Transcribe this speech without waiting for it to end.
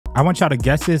I want y'all to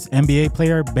guess this NBA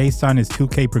player based on his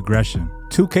 2K progression.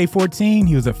 2K14,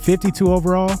 he was a 52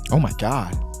 overall. Oh my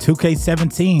God.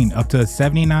 2K17, up to a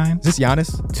 79. Is this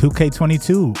Giannis?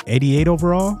 2K22, 88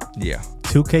 overall. Yeah.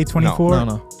 2K24,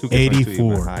 No. 2K22 even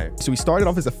 84. higher. So he started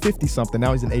off as a 50-something.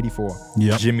 Now he's an 84.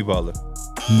 Yep. Jimmy Butler.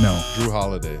 No. Drew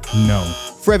Holiday. No.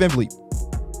 Fred VanVleet.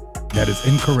 That is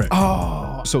incorrect.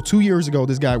 Oh. So 2 years ago,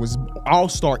 this guy was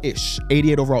all-star-ish.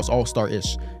 88 overall is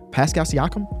all-star-ish. Pascal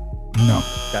Siakam? No.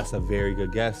 That's a very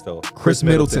good guess, though. Chris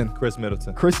Middleton. Chris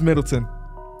Middleton. Chris Middleton.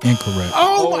 Incorrect.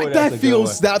 Oh, Oh, my, that's that a good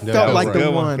feels, one. that Yeah, felt that like was a the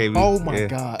good one, one. KB. Oh my Yeah.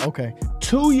 God. Okay.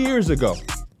 2 years ago,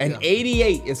 an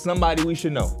 88 is somebody we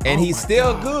should know. And he's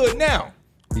still good now.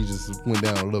 He just went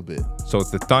down a little bit. So it's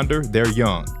the Thunder, they're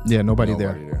young. Yeah, nobody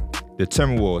Nobody there. there. The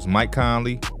Timberwolves, Mike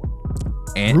Conley,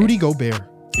 and Rudy Gobert.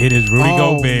 It is Rudy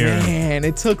Oh Gobert. man,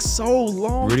 it took so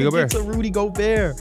long Rudy to Gobert. get to Rudy Gobert.